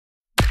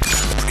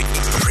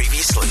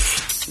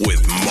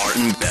with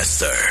Martin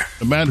Bester.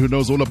 A man who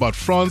knows all about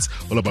France,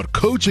 all about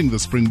coaching the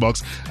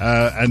Springboks,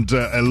 and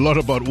a lot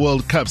about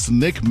World Cups.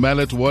 Nick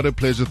Mallet, what a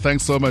pleasure.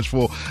 Thanks so much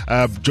for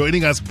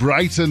joining us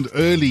bright and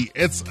early.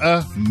 It's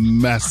a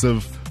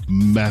massive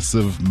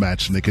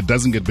match, Nick. It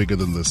doesn't get bigger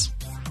than this.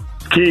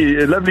 Key,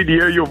 lovely to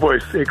hear your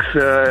voice, X,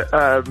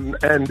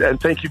 and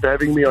thank you for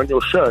having me on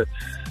your show.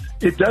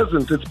 It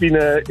doesn't. It's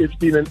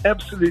been an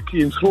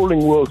absolutely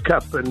enthralling World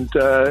Cup, and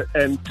the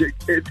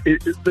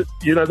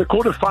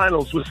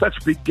quarterfinals were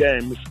such big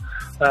games.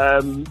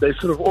 They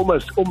sort of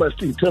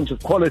almost in terms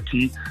of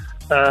quality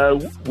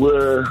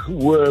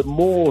were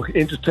more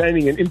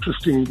entertaining and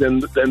interesting than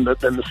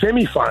the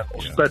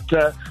semi-finals. Yeah.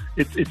 But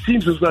it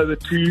seems as though the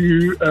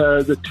two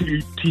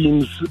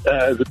teams,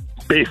 the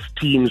best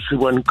teams,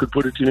 one could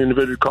put it in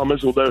inverted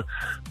commas, although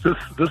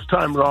this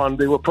time round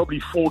there were probably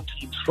four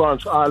teams: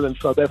 France, Ireland,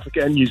 South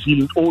Africa and New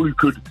Zealand, all who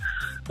could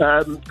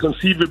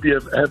conceivably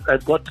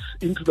have got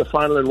into the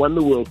final and won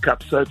the World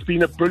Cup. So it's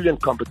been a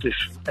brilliant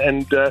competition.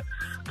 And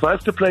for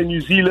us to play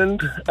New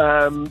Zealand,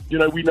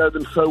 we know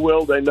them so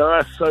well, they know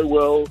us so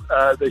well,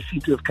 they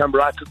seem to have come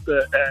right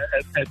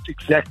at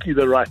exactly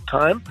the right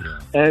time.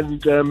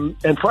 Yeah.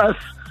 And for us,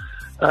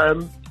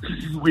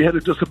 we had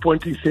a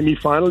disappointing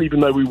semi-final,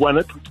 even though we won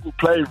it. We didn't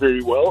play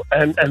very well,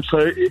 and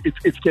so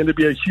it's going to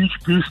be a huge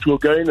boost. We'll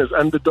go in as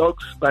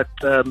underdogs, but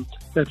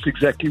that's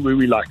exactly where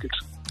we like it.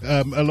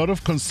 A lot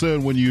of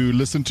concern when you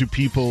listen to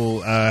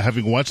people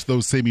having watched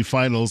those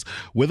semi-finals,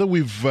 whether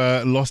we've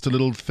lost a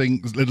little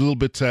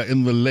bit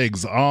in the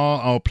legs.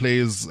 Are our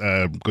players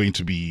going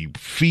to be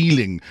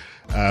feeling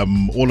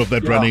all of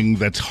that running,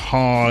 that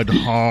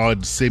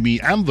hard semi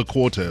and the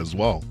quarter as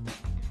well?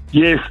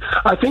 Yes,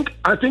 I think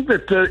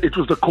that it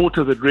was the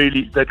quarter that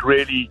really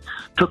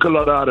took a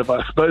lot out of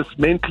us, both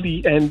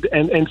mentally and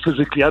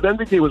physically. I don't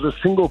think there was a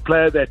single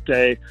player that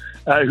day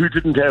who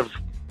didn't have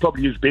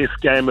probably his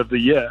best game of the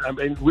year. I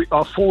mean,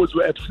 our forwards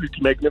were absolutely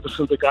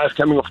magnificent. The guys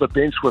coming off the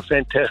bench were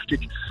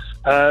fantastic.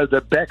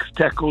 The backs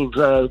tackled,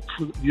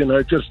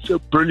 just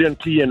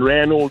brilliantly and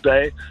ran all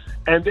day.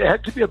 And there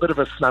had to be a bit of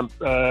a slump,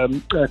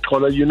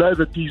 Collar. You know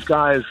that these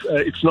guys,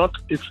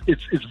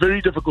 it's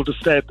very difficult to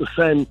stay at the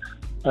same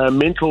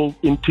mental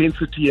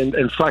intensity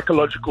and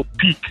psychological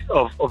peak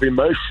of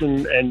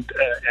emotion and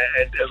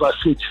as I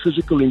said,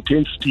 physical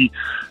intensity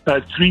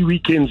 3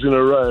 weekends in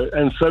a row.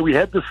 And so we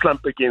had the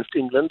slump against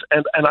England,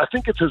 and I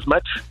think it's as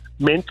much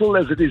mental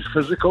as it is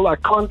physical. I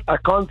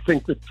can't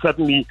think that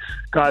suddenly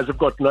guys have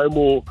got no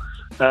more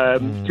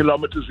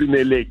kilometers in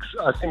their legs.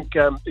 I think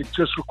it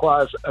just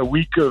requires a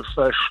week of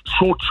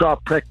short,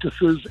 sharp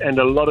practices and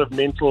a lot of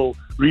mental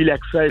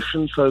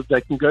relaxation, so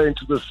they can go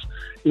into this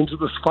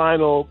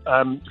final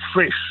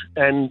fresh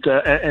and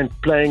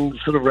playing the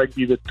sort of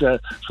rugby that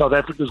South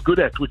Africa is good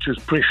at, which is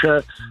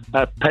pressure,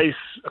 pace,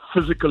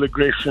 physical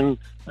aggression,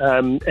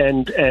 and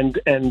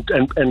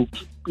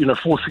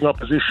forcing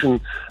opposition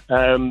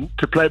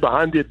to play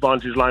behind the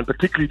advantage line,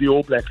 particularly the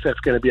All Blacks. That's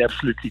going to be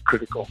absolutely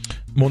critical.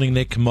 Morning,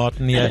 Nick.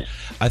 Martin here.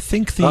 I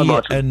think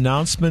the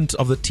announcement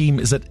of the team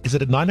is it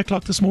at 9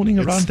 o'clock this morning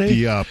around there?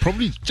 Yeah,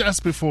 probably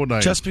just before 9.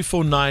 Just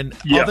before 9.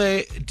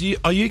 Yeah.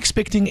 Are you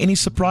expecting any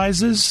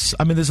surprises?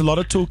 I mean, there's a lot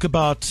of talk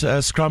about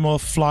scrum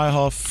half, fly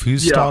half,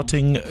 who's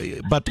starting,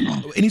 but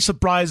any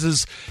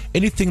surprises?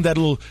 Anything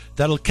that'll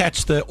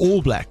catch the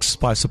All Blacks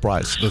by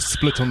surprise? The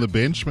split on the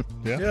bench,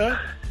 yeah.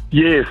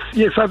 Yes.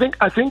 I think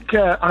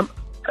I'm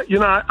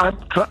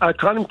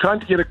trying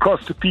to get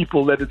across to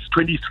people that it's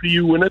 23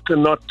 who win it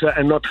and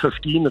not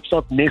 15. It's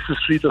not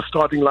necessarily the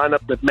starting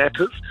lineup that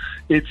matters.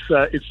 It's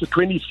the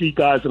 23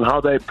 guys and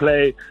how they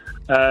play,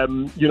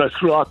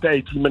 throughout the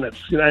 80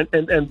 minutes.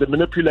 And the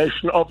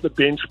manipulation of the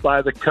bench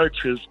by the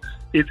coaches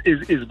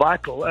is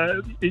vital.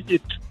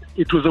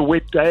 It was a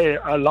wet day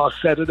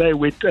last Saturday,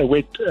 wet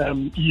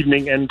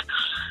evening, and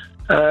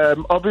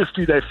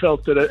obviously they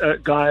felt that a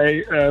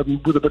guy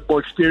with a bit more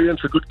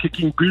experience, a good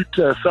kicking boot,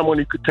 someone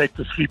who could take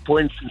the 3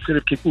 points instead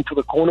of kicking to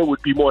the corner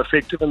would be more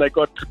effective, and they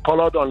got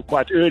Pollard on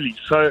quite early.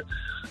 So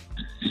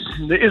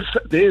there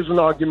is an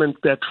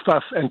argument that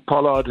Faf and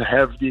Pollard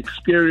have the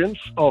experience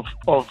of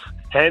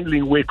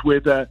handling wet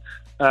weather,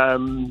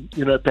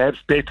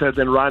 perhaps better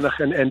than Reinach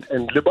and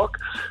Libbok.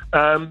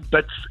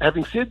 But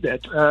having said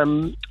that,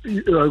 do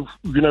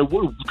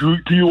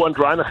you want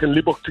Reinach and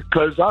Libbok to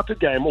close out the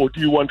game, or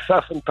do you want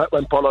Faf and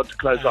Pollard to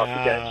close out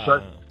the game?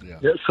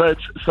 So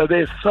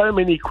there's so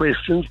many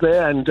questions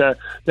there, and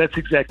that's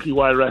exactly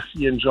why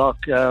Rassie and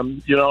Jacques, are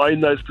in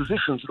those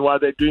positions, and why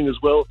they're doing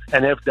as well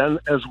and have done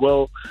as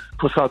well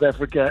for South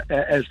Africa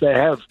as they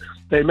have.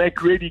 They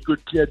make really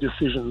good, clear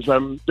decisions.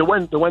 The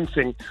one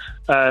thing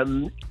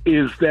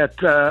is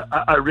that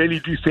I really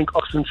do think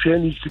Oxenchair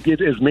needs to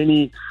get as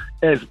many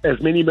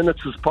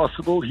minutes as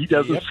possible. He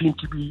doesn't seem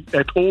to be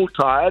at all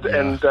tired,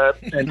 and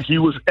he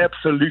was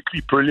absolutely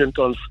brilliant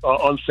on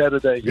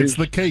Saturday. It's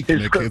the cake,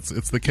 Nick.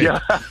 It's the cake.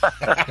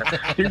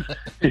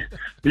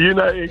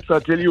 I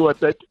tell you what,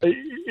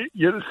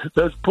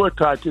 those poor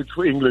Titans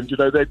for England,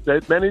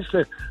 they'd managed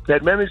to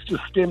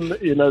stem,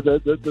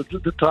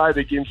 the tide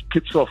against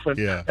Kitsoff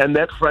and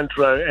that front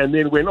row. And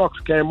then when Ox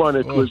came on,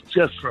 it was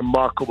just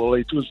remarkable.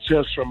 It was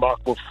just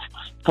remarkable.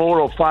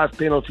 4 or 5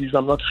 penalties,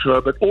 I'm not sure,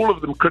 but all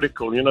of them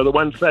critical. The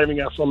one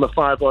saving us on the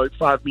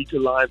 5-meter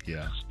line,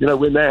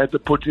 when they had to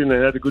put in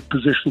and had a good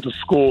position to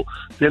score.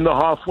 Then the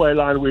halfway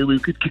line where we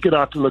could kick it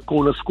out in the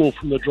corner, score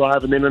from the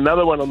drive, and then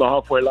another one on the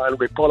halfway line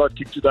where Pollard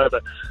kicked it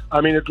over. I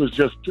mean, it was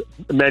just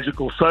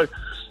magical. So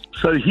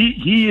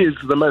he is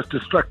the most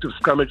destructive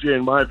scrummager,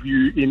 in my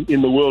view,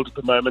 in the world at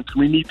the moment.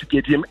 We need to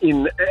get him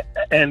in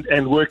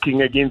and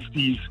working against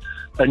these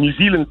New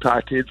Zealand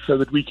tightheads so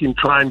that we can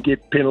try and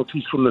get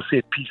penalties from the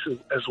set pieces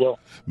as well.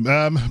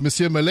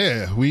 Monsieur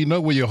Mallet, we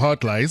know where your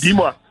heart lies.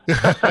 Dis-moi.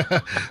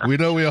 We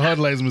know where your heart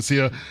lies,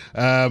 Monsieur.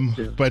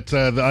 But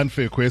the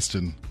unfair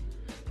question.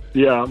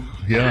 Yeah.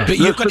 But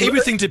you've got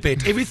everything to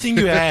bet. Everything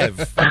you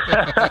have.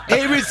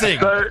 Everything.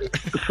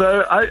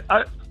 So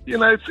I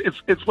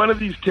it's one of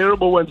these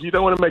terrible ones. You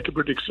don't want to make a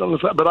prediction on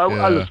this, but I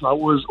listen. I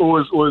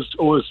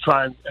always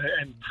try and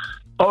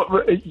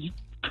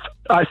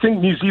I think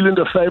New Zealand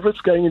are favourites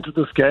going into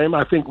this game.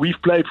 I think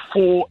we've played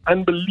 4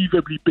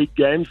 unbelievably big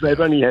games. They've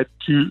only had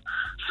 2.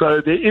 So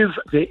there is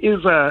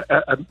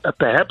a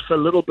perhaps a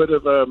little bit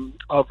of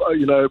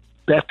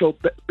battle.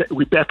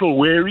 We battle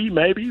weary,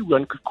 maybe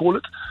one could call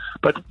it.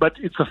 But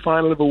it's a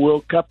final of a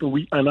World Cup,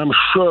 and I'm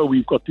sure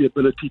we've got the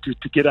ability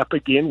to get up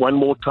again one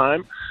more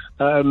time.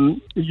 We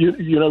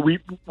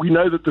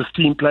know that this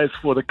team plays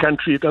for the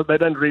country. They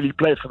don't really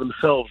play for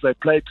themselves. They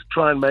play to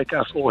try and make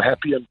us all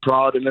happy and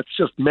proud, and it's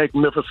just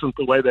magnificent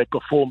the way they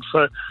perform.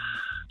 So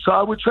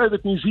I would say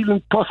that New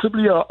Zealand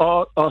possibly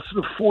are sort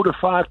of 4 to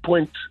 5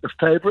 point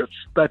favourites,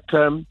 but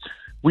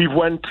we've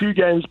won 2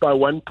 games by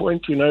 1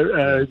 point,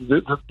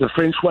 the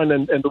French one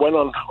and the one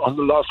on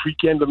the last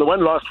weekend. And the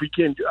one last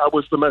weekend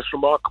was the most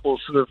remarkable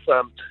sort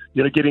of,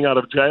 getting out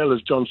of jail,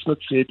 as John Smith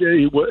said,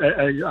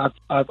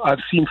 I've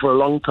seen for a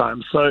long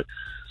time. So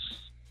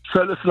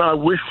listen, I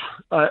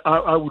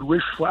would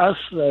wish for us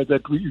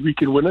that we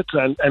can win it,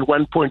 and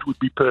 1 point would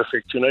be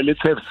perfect. Let's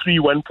have 3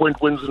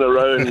 1-point wins in a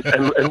row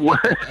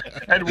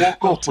and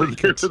walk off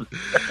with it.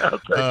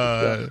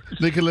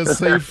 Nicholas,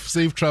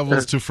 safe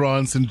travels to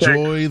France.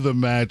 Enjoy the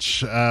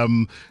match.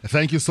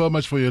 Thank you so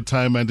much for your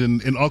time, and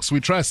in Ox we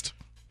trust.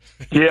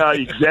 Yeah,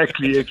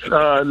 exactly. It's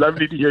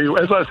lovely to hear you.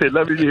 As I said,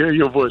 lovely to hear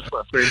your voice,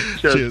 my friend.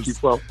 Cheers.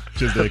 Keep well.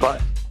 Cheers, Nick.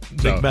 Bye.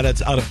 Nick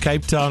Mallet's out of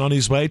Cape Town on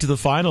his way to the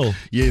final.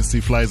 Yes,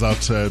 he flies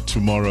out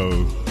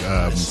tomorrow.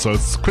 So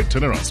it's a quick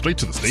turnaround, straight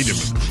to the stadium.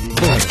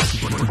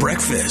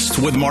 Breakfast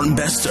with Martin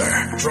Bester,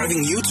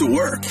 driving you to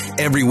work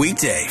every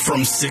weekday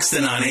from 6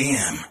 to 9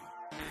 a.m.